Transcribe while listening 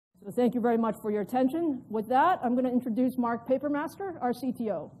So thank you very much for your attention. With that, I'm going to introduce Mark Papermaster, our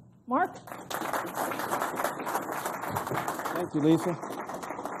CTO. Mark? Thank you, Lisa.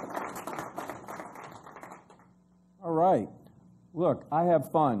 All right. Look, I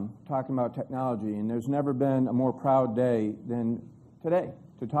have fun talking about technology, and there's never been a more proud day than today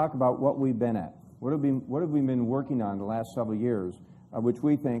to talk about what we've been at. What have we been working on the last several years, which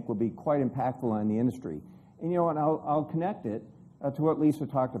we think will be quite impactful on the industry. And you know what, I'll connect it to what Lisa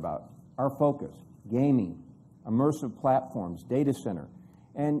talked about. Our focus, gaming, immersive platforms, data center.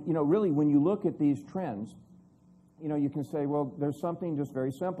 And you know, really, when you look at these trends, you know, you can say, well, there's something just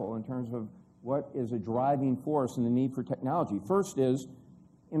very simple in terms of what is a driving force in the need for technology. First is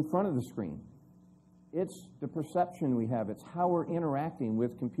in front of the screen. It's the perception we have. It's how we're interacting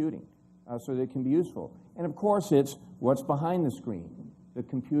with computing so that it can be useful. And of course, it's what's behind the screen, the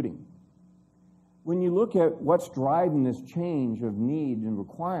computing. When you look at what's driving this change of need and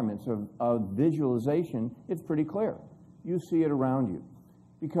requirements of visualization, it's pretty clear. You see it around you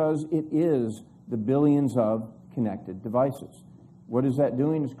because it is the billions of connected devices. What is that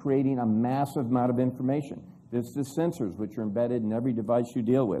doing? It's creating a massive amount of information. It's the sensors which are embedded in every device you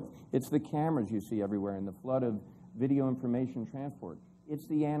deal with. It's the cameras you see everywhere and the flood of video information transport. It's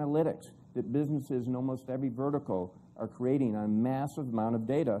the analytics that businesses in almost every vertical are creating a massive amount of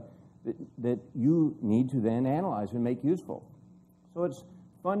data that you need to then analyze and make useful. So it's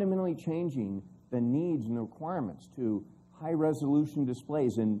fundamentally changing the needs and the requirements to high-resolution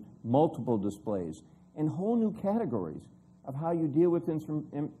displays and multiple displays and whole new categories of how you deal with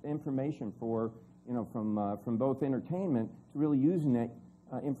information for, you know, from both entertainment to really using that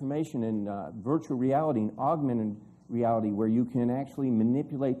information in virtual reality and augmented reality where you can actually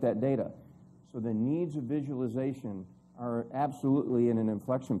manipulate that data. So the needs of visualization are absolutely in an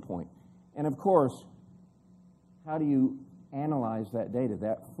inflection point. And of course, how do you analyze that data?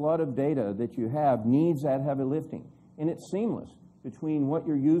 That flood of data that you have needs that heavy lifting. And it's seamless between what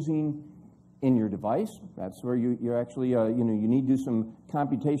you're using in your device. That's where you're actually, you need to do some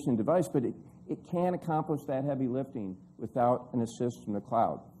computation in device, but it can't accomplish that heavy lifting without an assist from the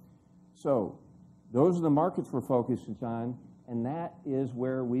cloud. So those are the markets we're focusing on, and that is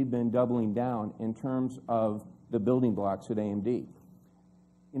where we've been doubling down in terms of the building blocks at AMD.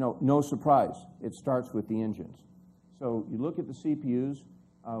 You know, no surprise, it starts with the engines. So you look at the CPUs,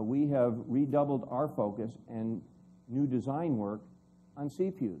 we have redoubled our focus and new design work on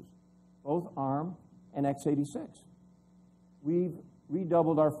CPUs, both ARM and x86. We've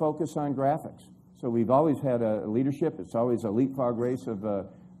redoubled our focus on graphics. So we've always had a leadership. It's always a leapfrog race of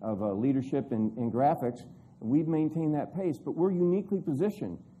leadership in graphics. We've maintained that pace, but we're uniquely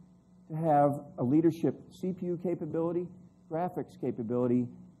positioned to have a leadership CPU capability, graphics capability,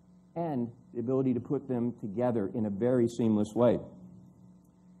 and the ability to put them together in a very seamless way.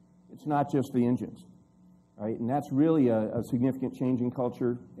 It's not just the engines, right? And that's really a significant change in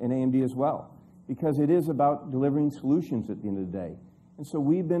culture in AMD as well, because it is about delivering solutions at the end of the day. And so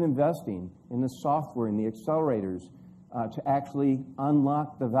we've been investing in the software and the accelerators to actually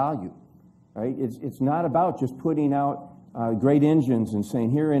unlock the value, right? It's not about just putting out great engines and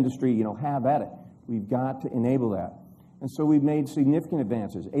saying, here, industry, you know, have at it. We've got to enable that. And so we've made significant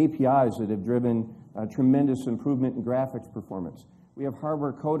advances, APIs that have driven tremendous improvement in graphics performance. We have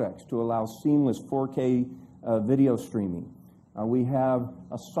hardware codecs to allow seamless 4K video streaming. We have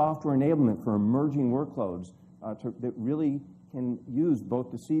a software enablement for emerging workloads that really can use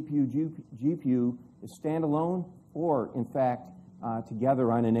both the CPU, GPU as standalone or, in fact,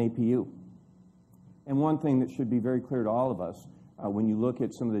 together on an APU. And one thing that should be very clear to all of us when you look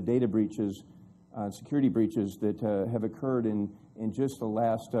at some of the data breaches, security breaches that have occurred in just the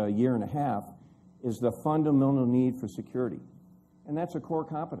last year and a half is the fundamental need for security. And that's a core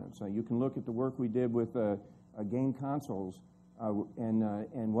competence. You can look at the work we did with game consoles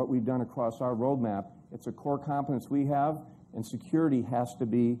and what we've done across our roadmap. It's a core competence we have, and security has to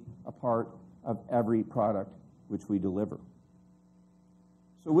be a part of every product which we deliver.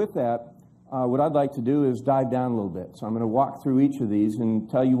 So with that, what I'd like to do is dive down a little bit. So I'm going to walk through each of these and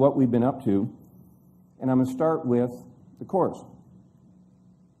tell you what we've been up to. And I'm going to start with the cores.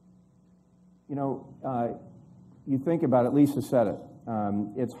 You know, you think about it, Lisa said it.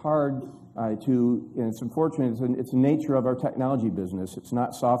 It's hard and it's unfortunate, it's the nature of our technology business. It's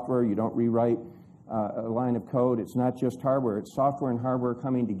not software. You don't rewrite a line of code. It's not just hardware. It's software and hardware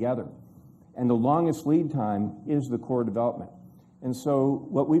coming together. And the longest lead time is the core development. And so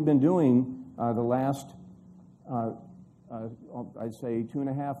what we've been doing the last, I'd say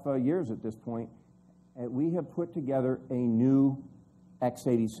 2.5 years at this point, we have put together a new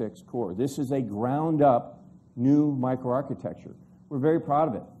x86 core. This is a ground-up new microarchitecture. We're very proud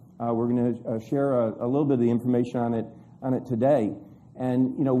of it. We're going to share a little bit of the information on it today.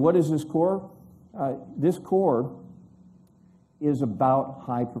 And what is this core? This core is about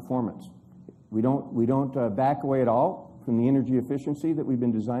high performance. We don't back away at all from the energy efficiency that we've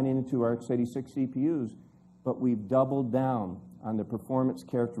been designing into our x86 CPUs, but we've doubled down on the performance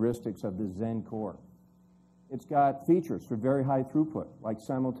characteristics of the Zen core. It's got features for very high throughput, like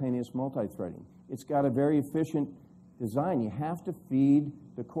simultaneous multi-threading. It's got a very efficient design. You have to feed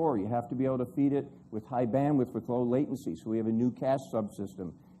the core. You have to be able to feed it with high bandwidth, with low latency. So we have a new cache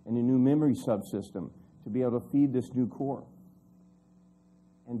subsystem and a new memory subsystem to be able to feed this new core.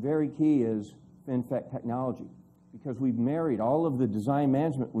 And very key is FinFET technology, because we've married all of the design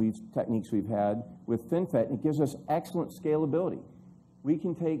management techniques we've had with FinFET, and it gives us excellent scalability. We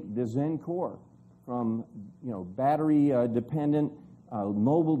can take the Zen core from battery-dependent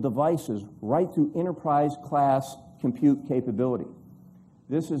mobile devices right through enterprise-class compute capability.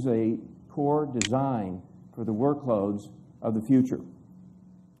 This is a core design for the workloads of the future.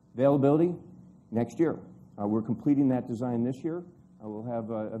 Availability, next year. We're completing that design this year. We'll have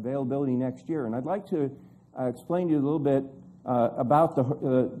availability next year. And I'd like to explain to you a little bit about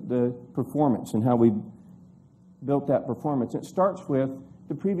the performance and how we built that performance. It starts with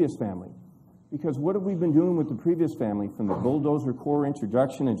the previous family. Because what have we been doing with the previous family, from the Bulldozer core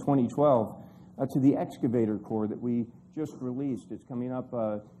introduction in 2012 to the Excavator core that we just released? It's coming up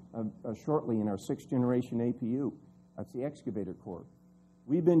shortly in our 6th generation APU. That's the Excavator core.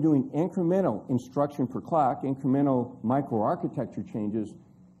 We've been doing incremental instruction per clock, incremental microarchitecture changes,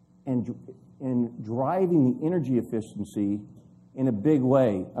 and driving the energy efficiency in a big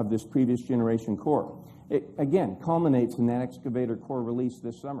way of this previous generation core. It, again, culminates in that Excavator core release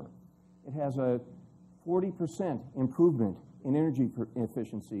this summer. It has a 40% improvement in energy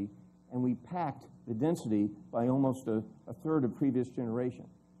efficiency, and we packed the density by almost a third of previous generation.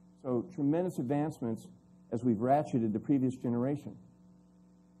 So tremendous advancements as we've ratcheted the previous generation.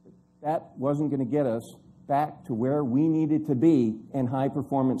 That wasn't going to get us back to where we needed to be in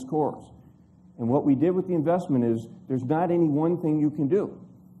high-performance cores. And what we did with the investment is there's not any one thing you can do.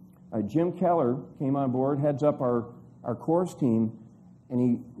 Jim Keller came on board, heads up our cores team, and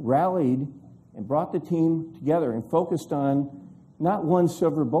he rallied and brought the team together and focused on not one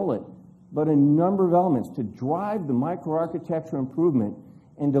silver bullet, but a number of elements to drive the microarchitecture improvement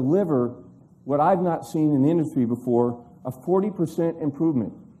and deliver what I've not seen in the industry before, a 40%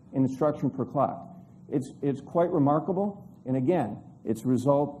 improvement in instruction per clock. It's quite remarkable, and again, it's a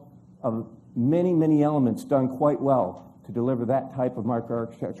result of many, many elements done quite well to deliver that type of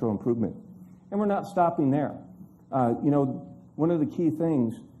microarchitectural improvement. And we're not stopping there. One of the key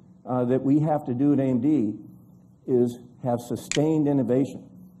things that we have to do at AMD is have sustained innovation.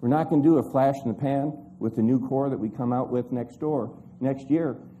 We're not going to do a flash in the pan with the new core that we come out with next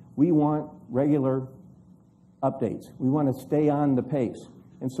year. We want regular updates. We want to stay on the pace.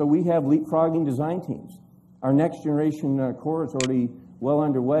 And so we have leapfrogging design teams. Our next generation core is already well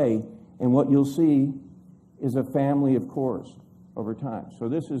underway, and what you'll see is a family of cores over time. So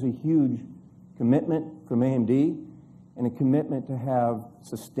this is a huge commitment from AMD and a commitment to have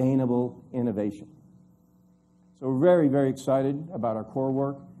sustainable innovation. So we're very, very excited about our core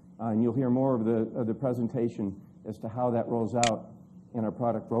work, and you'll hear more of the presentation as to how that rolls out in our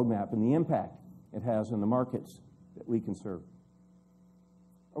product roadmap and the impact it has on the markets that we can serve.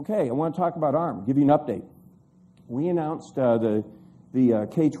 Okay, I want to talk about ARM, give you an update. We announced the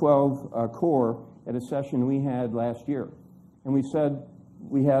K12 core at a session we had last year, and we said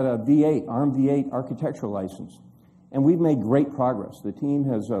we had a V8, ARM V8 architectural license. And we've made great progress. The team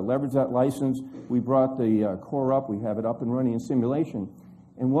has leveraged that license. We brought the core up. We have it up and running in simulation.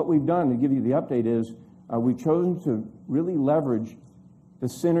 And what we've done, to give you the update, is we've chosen to really leverage the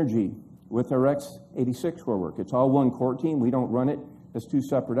synergy with our x86 core work. It's all one core team. We don't run it as two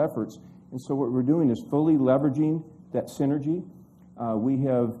separate efforts. And so what we're doing is fully leveraging that synergy. We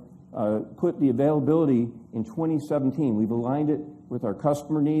have put the availability in 2017. We've aligned it with our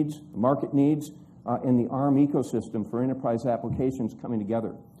customer needs, market needs, and the ARM ecosystem for enterprise applications coming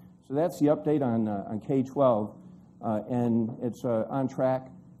together. So that's the update on K12, and it's on track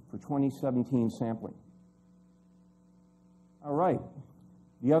for 2017 sampling. All right,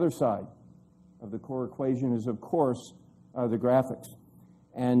 the other side of the core equation is, of course, the graphics.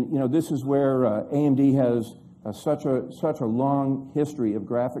 And this is where AMD has such a long history of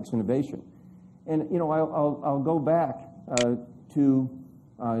graphics innovation. And I'll go back to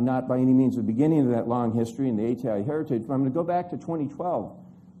not by any means the beginning of that long history in the ATI heritage, but I'm going to go back to 2012,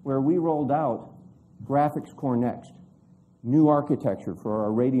 where we rolled out Graphics Core Next, new architecture for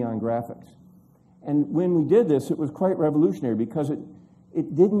our Radeon graphics. And when we did this, it was quite revolutionary because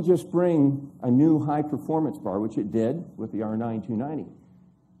it didn't just bring a new high-performance bar, which it did with the R9 290,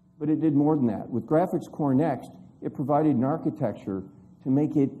 but it did more than that. With Graphics Core Next, it provided an architecture to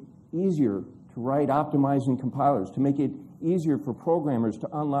make it easier to write optimizing compilers, to make it easier for programmers to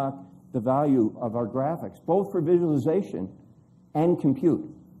unlock the value of our graphics, both for visualization and compute.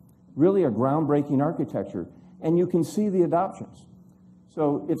 Really a groundbreaking architecture, and you can see the adoptions.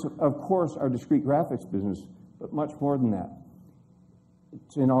 So it's, of course, our discrete graphics business, but much more than that.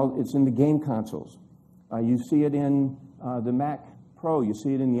 It's in the game consoles. You see it in the Mac Pro. You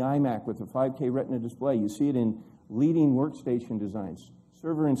see it in the iMac with the 5K Retina display. You see it in leading workstation designs,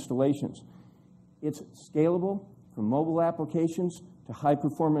 server installations. It's scalable from mobile applications to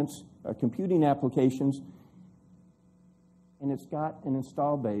high-performance computing applications, and it's got an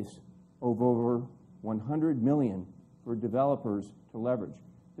install base of over 100 million for developers to leverage.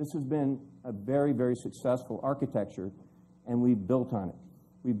 This has been a very, very successful architecture, and we've built on it.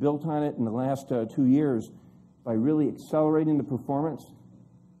 We built on it in the last 2 years by really accelerating the performance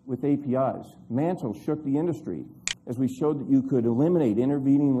with APIs. Mantle shook the industry as we showed that you could eliminate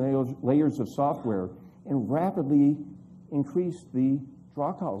intervening layers of software and rapidly increase the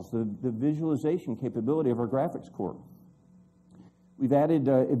draw calls, the visualization capability of our graphics core. We've added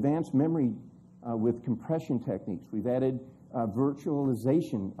advanced memory with compression techniques. We've added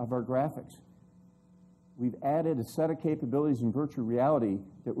virtualization of our graphics. We've added a set of capabilities in virtual reality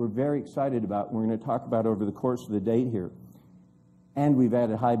that we're very excited about, and we're going to talk about over the course of the day here. And we've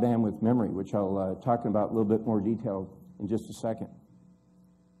added high bandwidth memory, which I'll talk about a little bit more detail in just a second.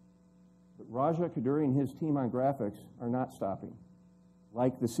 But Raja Kaduri and his team on graphics are not stopping.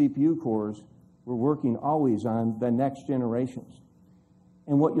 Like the CPU cores, we're working always on the next generations.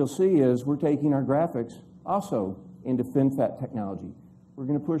 And what you'll see is we're taking our graphics also into FinFET technology. We're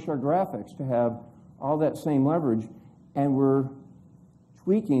going to push our graphics to have all that same leverage, and we're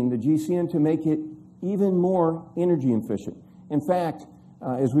tweaking the GCN to make it even more energy efficient. In fact,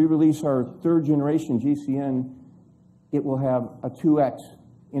 as we release our 3rd generation GCN, it will have a 2x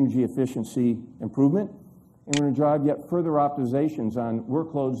energy efficiency improvement, and we're going to drive yet further optimizations on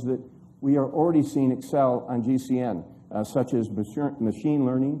workloads that we are already seeing excel on GCN, such as machine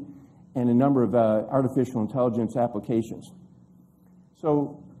learning and a number of artificial intelligence applications.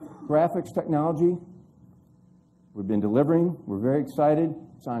 So graphics technology, we've been delivering. We're very excited.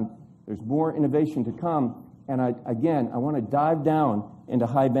 There's more innovation to come. And I want to dive down into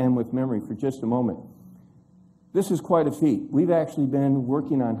high bandwidth memory for just a moment. This is quite a feat. We've actually been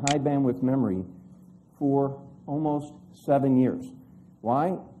working on high bandwidth memory for almost 7 years.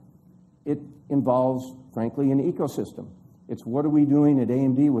 Why? It involves, frankly, an ecosystem. It's what are we doing at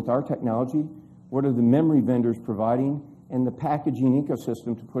AMD with our technology? What are the memory vendors providing? And the packaging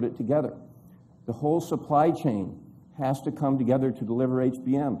ecosystem to put it together. The whole supply chain has to come together to deliver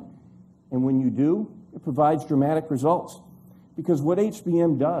HBM. And when you do, it provides dramatic results. Because what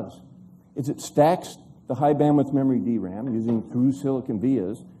HBM does is it stacks the high bandwidth memory DRAM using through silicon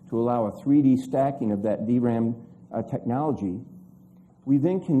vias to allow a 3D stacking of that DRAM technology. We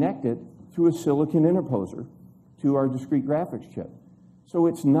then connect it through a silicon interposer to our discrete graphics chip. So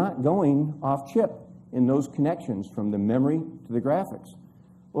it's not going off chip in those connections from the memory to the graphics.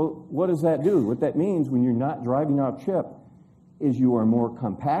 Well, what does that do? What that means when you're not driving off chip is you are more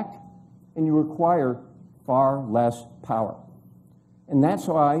compact and you require far less power. And that's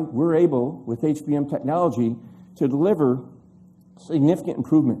why we're able, with HBM technology, to deliver significant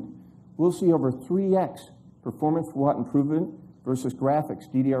improvement. We'll see over 3x performance per watt improvement versus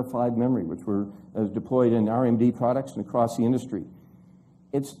graphics DDR5 memory, which were deployed in AMD products and across the industry.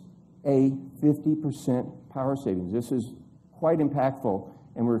 It's a 50% power savings. This is quite impactful,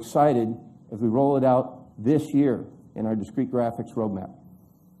 and we're excited as we roll it out this year in our discrete graphics roadmap.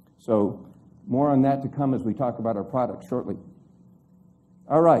 So more on that to come as we talk about our products shortly.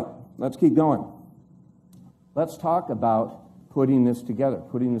 All right, let's keep going. Let's talk about putting this together,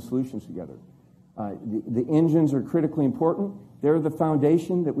 putting the solutions together. The engines are critically important. They're the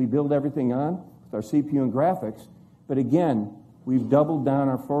foundation that we build everything on with our CPU and graphics. But again, we've doubled down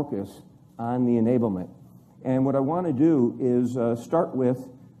our focus on the enablement. And what I want to do is start with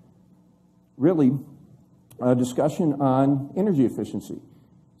really a discussion on energy efficiency.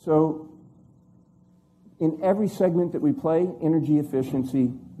 So in every segment that we play, energy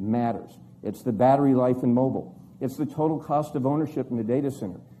efficiency matters. It's the battery life in mobile. It's the total cost of ownership in the data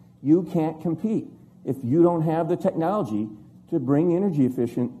center. You can't compete if you don't have the technology to bring energy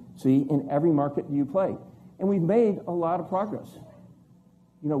efficiency in every market you play. And we've made a lot of progress.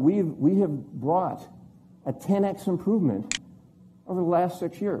 You know, we have brought a 10x improvement over the last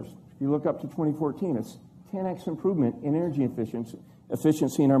 6 years. If you look up to 2014, it's 10x improvement in energy efficiency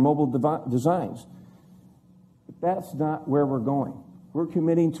efficiency in our mobile designs. But that's not where we're going. We're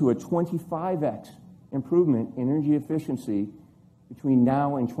committing to a 25x improvement in energy efficiency between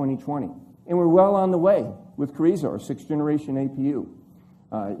now and 2020. And we're well on the way with Carrizo, our 6th generation APU.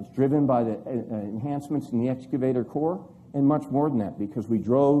 It's driven by the enhancements in the excavator core and much more than that, because we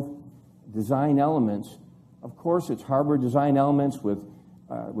drove design elements. Of course, it's hardware design elements with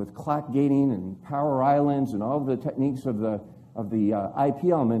clock gating and power islands and all of the techniques of the IP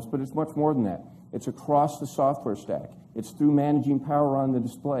elements, but it's much more than that. It's across the software stack. It's through managing power on the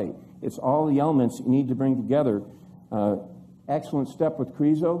display. It's all the elements you need to bring together. Excellent step with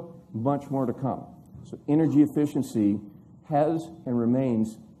Carrizo, much more to come. So energy efficiency has and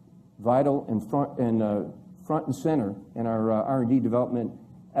remains vital and front and center in our R&D development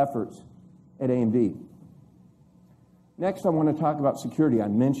efforts at AMD. Next, I want to talk about security. I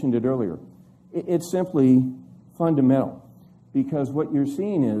mentioned it earlier. It's simply fundamental, because what you're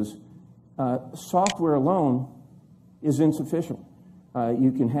seeing is software alone is insufficient.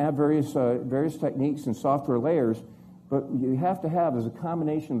 You can have various techniques and software layers, but you have to have is a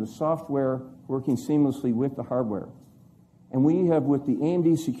combination of the software working seamlessly with the hardware. And we have, with the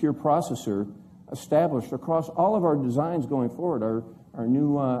AMD Secure Processor, established across all of our designs going forward, our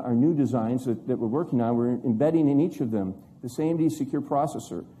new designs that we're working on, we're embedding in each of them this AMD Secure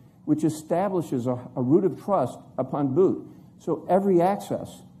Processor, which establishes a root of trust upon boot. So every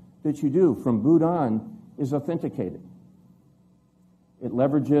access that you do from boot on is authenticated. It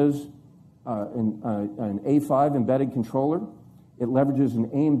leverages an A5 embedded controller. It leverages an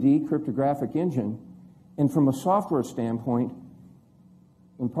AMD cryptographic engine. And from a software standpoint,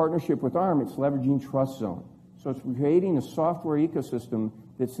 in partnership with ARM, it's leveraging Trust Zone. So it's creating a software ecosystem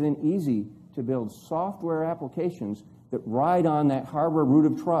that's then easy to build software applications that ride on that hardware root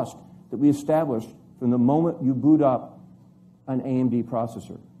of trust that we established from the moment you boot up an AMD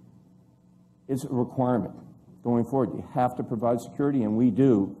processor. It's a requirement going forward. You have to provide security, and we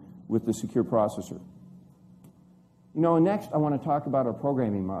do with the Secure Processor. You know, next I want to talk about our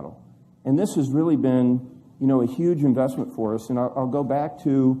programming model. And this has really been, you know, a huge investment for us. And I'll go back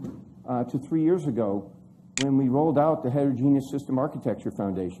to 3 years ago when we rolled out the Heterogeneous System Architecture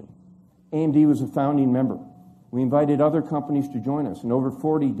Foundation. AMD was a founding member. We invited other companies to join us, and over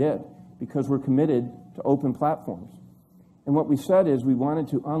 40 did, because we're committed to open platforms. And what we said is we wanted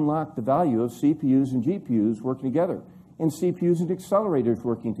to unlock the value of CPUs and GPUs working together, and CPUs and accelerators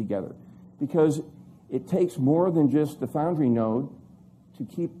working together, because it takes more than just the foundry node to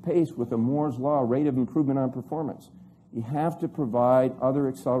keep pace with a Moore's Law rate of improvement on performance. You have to provide other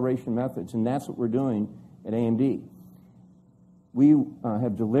acceleration methods, and that's what we're doing at AMD. We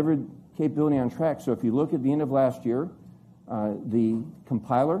have delivered capability on track. So if you look at the end of last year, the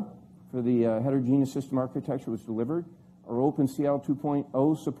compiler for the heterogeneous system architecture was delivered. Our OpenCL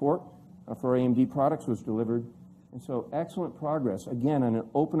 2.0 support for AMD products was delivered. And so excellent progress, again, on an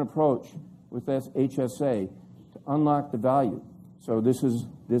open approach with this HSA to unlock the value. So this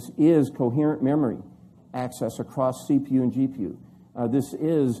is coherent memory access across CPU and GPU. This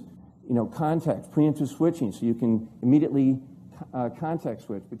is, you know, context, preemptive switching, so you can immediately context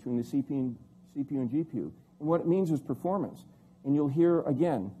switch between the CPU and GPU. And what it means is performance. And you'll hear,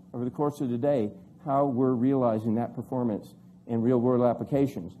 again, over the course of the day, how we're realizing that performance in real-world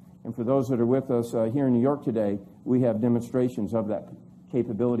applications. And for those that are with us here in New York today, we have demonstrations of that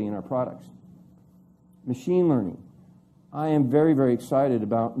capability in our products. Machine learning. I am very, very excited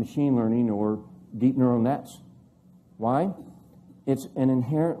about machine learning or deep neural nets. Why? It's an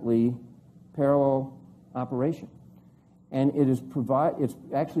inherently parallel operation. And it's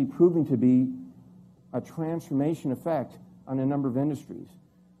actually proving to be a transformation effect on a number of industries.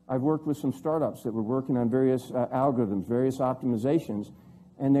 I've worked with some startups that were working on various algorithms, various optimizations,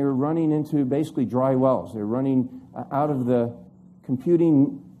 and they were running into basically dry wells. They were running out of the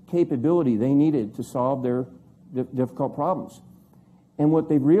computing capability they needed to solve their difficult problems. And what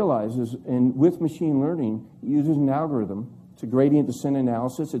they've realized is, and with machine learning, it uses an algorithm. It's a gradient descent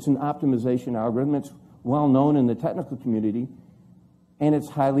analysis. It's an optimization algorithm. It's well known in the technical community, and it's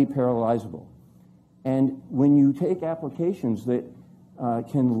highly parallelizable. And when you take applications that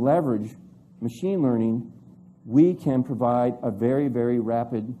can leverage machine learning, we can provide a very, very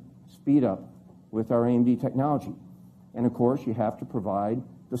rapid speed up with our AMD technology. And of course, you have to provide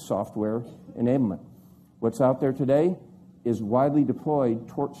the software enablement. What's out there today is widely deployed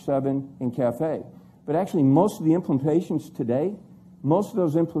Torch 7 and Café. But actually, most of the implementations today, most of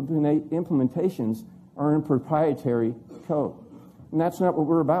those implementations are in proprietary code. And that's not what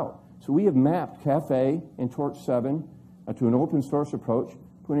we're about. So we have mapped Café and Torch 7 to an open source approach,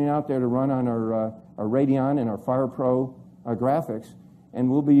 putting it out there to run on our Radeon and our FirePro graphics. and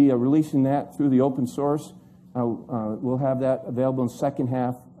we'll be releasing that through the open source. We'll have that available in the second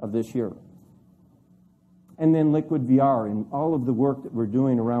half of this year. And then Liquid VR and all of the work that we're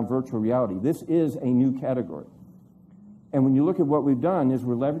doing around virtual reality. This is a new category. And when you look at what we've done is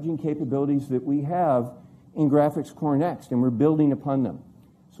we're leveraging capabilities that we have in Graphics Core Next, and we're building upon them.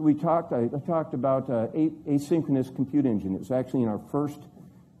 So I talked about asynchronous compute engine. It was actually in our first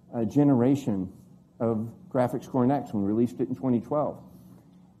generation of Graphics Core Next when we released it in 2012.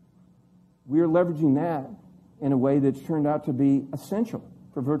 We are leveraging that in a way that's turned out to be essential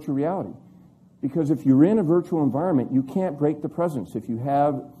for virtual reality. Because if you're in a virtual environment, you can't break the presence. If you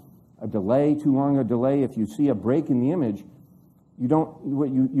have a delay, too long a delay, if you see a break in the image,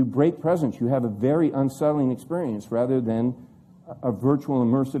 you break presence. You have a very unsettling experience rather than a virtual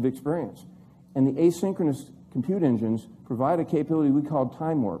immersive experience. And the asynchronous compute engines provide a capability we call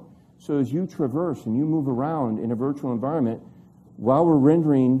time warp. So as you traverse and you move around in a virtual environment, while we're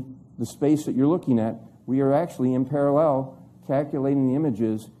rendering the space that you're looking at, we are actually in parallel calculating the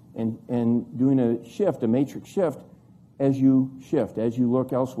images and doing a shift, a matrix shift, as you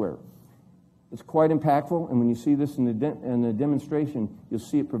look elsewhere. It's quite impactful, and when you see this in the demonstration, you'll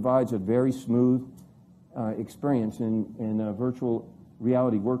see it provides a very smooth experience in virtual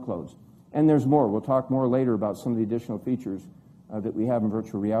reality workloads. And there's more. We'll talk more later about some of the additional features that we have in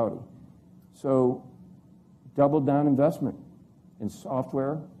virtual reality. So, doubled down investment in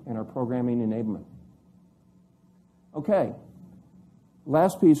software and our programming enablement. Okay.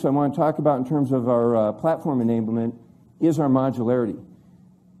 Last piece I want to talk about in terms of our platform enablement is our modularity.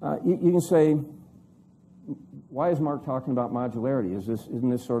 You can say, why is Mark talking about modularity? Isn't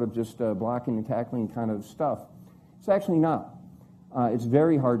this sort of just blocking and tackling kind of stuff? It's actually not. It's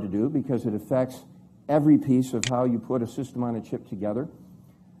very hard to do because it affects every piece of how you put a system on a chip together.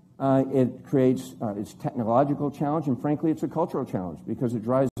 It creates it's a technological challenge, and frankly, it's a cultural challenge because it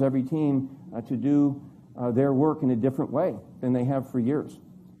drives every team to do their work in a different way than they have for years.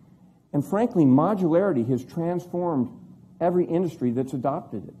 And frankly, modularity has transformed every industry that's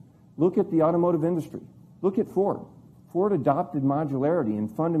adopted it. Look at the automotive industry. Look at Ford. Ford adopted modularity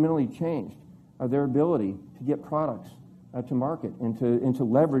and fundamentally changed their ability to get products to market and to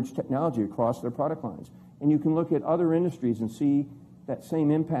leverage technology across their product lines. And you can look at other industries and see that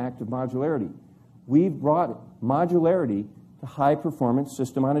same impact of modularity. We've brought modularity to high-performance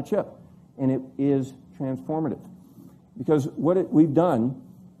system on a chip, and it is transformative. Because what we've done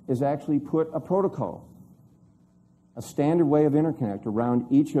is actually put a protocol, a standard way of interconnect around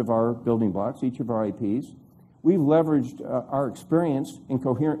each of our building blocks, each of our IPs. We've leveraged our experience in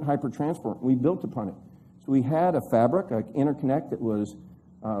coherent hypertransport. We built upon it. So we had a fabric, an interconnect that was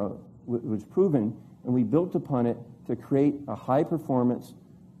proven, and we built upon it to create a high-performance,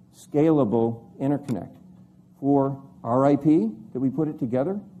 scalable interconnect for our IP that we put it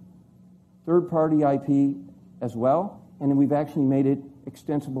together, third-party IP as well, and then we've actually made it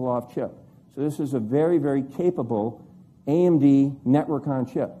extensible off-chip. So this is a very, very capable AMD network on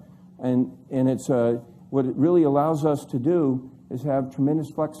chip. And it's what it really allows us to do is have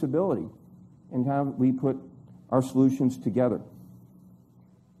tremendous flexibility in how we put our solutions together.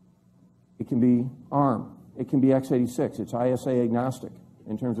 It can be ARM. It can be x86. It's ISA agnostic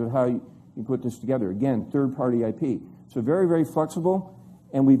in terms of how you put this together. Again, third-party IP. So very, very flexible,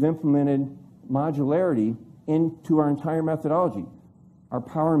 and we've implemented modularity into our entire methodology. Our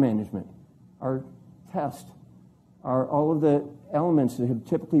power management, our test, all of the elements that have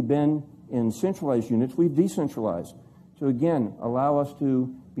typically been in centralized units, we've decentralized. So again, allow us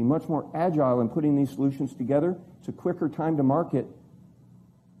to be much more agile in putting these solutions together. It's a quicker time to market,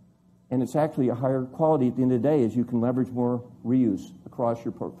 and it's actually a higher quality at the end of the day as you can leverage more reuse across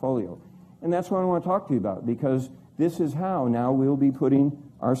your portfolio. And that's what I want to talk to you about, because this is how now we'll be putting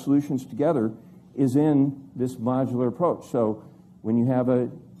our solutions together, is in this modular approach. So when you have a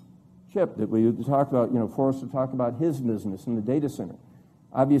chip that we talked about, Forrest would talk about his business in the data center.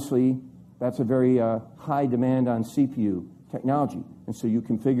 Obviously, that's a very high demand on CPU technology. And so you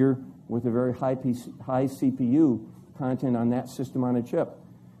configure with a very high CPU content on that system on a chip.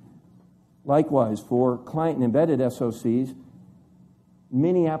 Likewise, for client and embedded SoCs,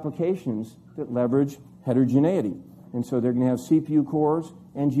 many applications that leverage heterogeneity. And so they're going to have CPU cores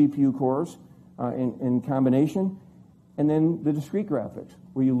and GPU cores in combination. And then the discrete graphics,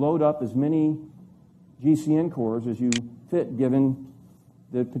 where you load up as many GCN cores as you fit given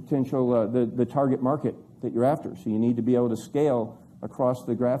the potential, the target market that you're after. So you need to be able to scale across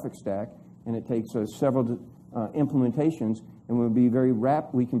the graphic stack, and it takes several implementations, and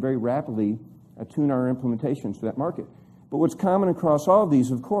we can very rapidly tune our implementations to that market. But what's common across all of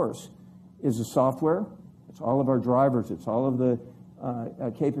these, of course, is the software. It's all of our drivers. It's all of the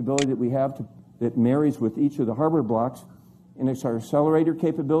capability that we have that marries with each of the hardware blocks, and it's our accelerator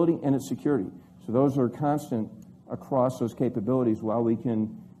capability and its security. So those are constant across those capabilities while we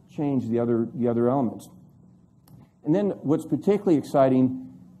can change the other elements. And then what's particularly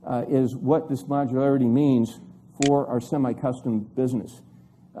exciting is what this modularity means for our semi-custom business.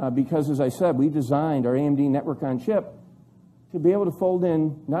 Because, as I said, we designed our AMD network on chip to be able to fold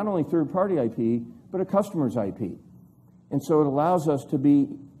in not only third-party IP, but a customer's IP. And so it allows us to be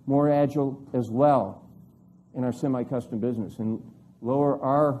more agile as well in our semi-custom business and lower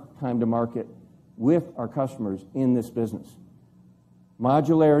our time to market with our customers in this business.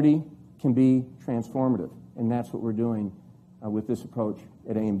 Modularity can be transformative, and that's what we're doing with this approach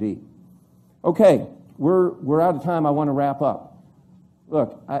at AMD. Okay, we're out of time. I want to wrap up.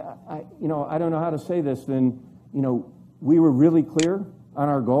 Look, I don't know how to say this. Then, we were really clear on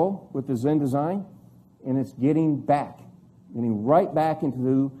our goal with the Zen design, and it's getting right back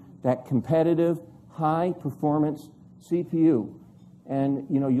into that competitive, high-performance CPU. And,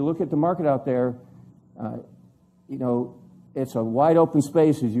 you look at the market out there, it's a wide-open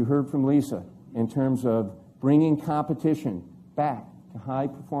space, as you heard from Lisa, in terms of bringing competition back to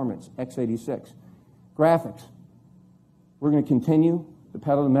high-performance x86. Graphics, we're going to continue the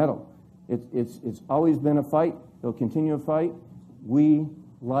pedal to the metal. It's always been a fight. It'll continue a fight. We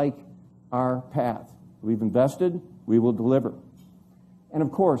like our path. We've invested. We will deliver. And,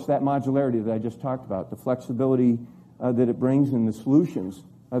 of course, that modularity that I just talked about, the flexibility that it brings and the solutions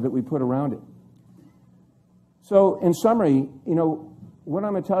that we put around it. So, in summary, what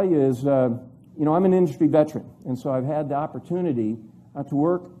I'm going to tell you is, I'm an industry veteran, and so I've had the opportunity to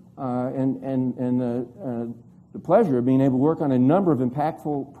work and the pleasure of being able to work on a number of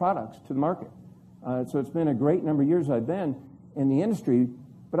impactful products to the market. So it's been a great number of years I've been in the industry,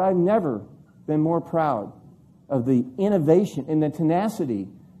 but I've never been more proud of the innovation and the tenacity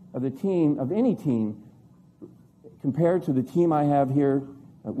of the team, of any team, compared to the team I have here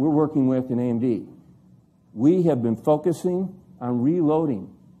we're working with in AMD. We have been focusing on reloading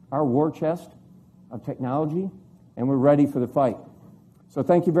our war chest of technology, and we're ready for the fight. So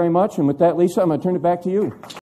thank you very much, and with that, Lisa, I'm going to turn it back to you.